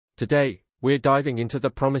Today, we're diving into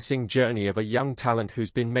the promising journey of a young talent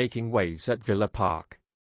who's been making waves at Villa Park.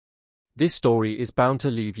 This story is bound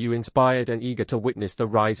to leave you inspired and eager to witness the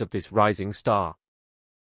rise of this rising star.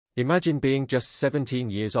 Imagine being just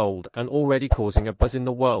 17 years old and already causing a buzz in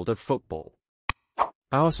the world of football.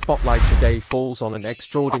 Our spotlight today falls on an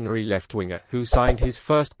extraordinary left-winger who signed his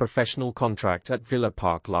first professional contract at Villa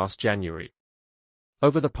Park last January.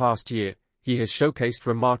 Over the past year, he has showcased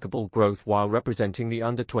remarkable growth while representing the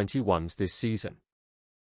under-21s this season.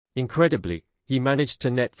 Incredibly, he managed to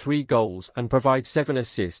net 3 goals and provide 7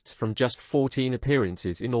 assists from just 14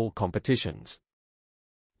 appearances in all competitions.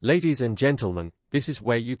 Ladies and gentlemen, this is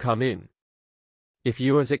where you come in. If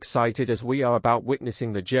you're as excited as we are about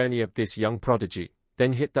witnessing the journey of this young prodigy,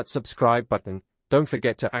 then hit that subscribe button, don't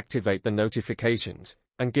forget to activate the notifications,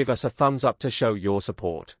 and give us a thumbs up to show your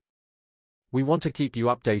support. We want to keep you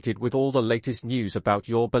updated with all the latest news about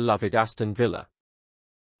your beloved Aston Villa.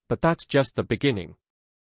 But that's just the beginning.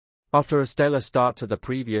 After a stellar start to the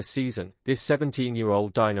previous season, this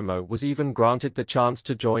 17-year-old dynamo was even granted the chance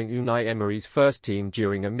to join Unai Emery's first team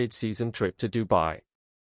during a mid-season trip to Dubai.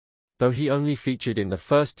 Though he only featured in the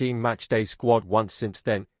first-team matchday squad once since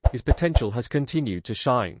then, his potential has continued to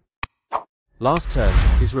shine. Last term,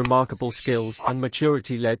 his remarkable skills and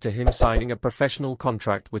maturity led to him signing a professional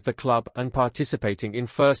contract with the club and participating in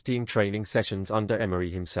first-team training sessions under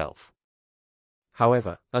Emery himself.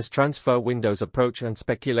 However, as transfer windows approach and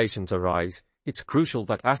speculations arise, it's crucial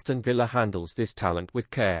that Aston Villa handles this talent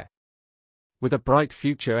with care. With a bright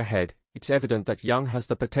future ahead, it's evident that Young has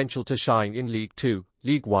the potential to shine in League 2,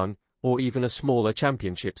 League 1, or even a smaller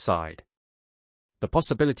championship side. The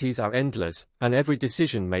possibilities are endless, and every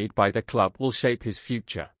decision made by the club will shape his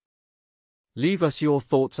future. Leave us your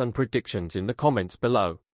thoughts and predictions in the comments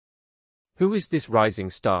below. Who is this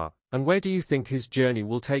rising star, and where do you think his journey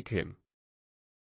will take him?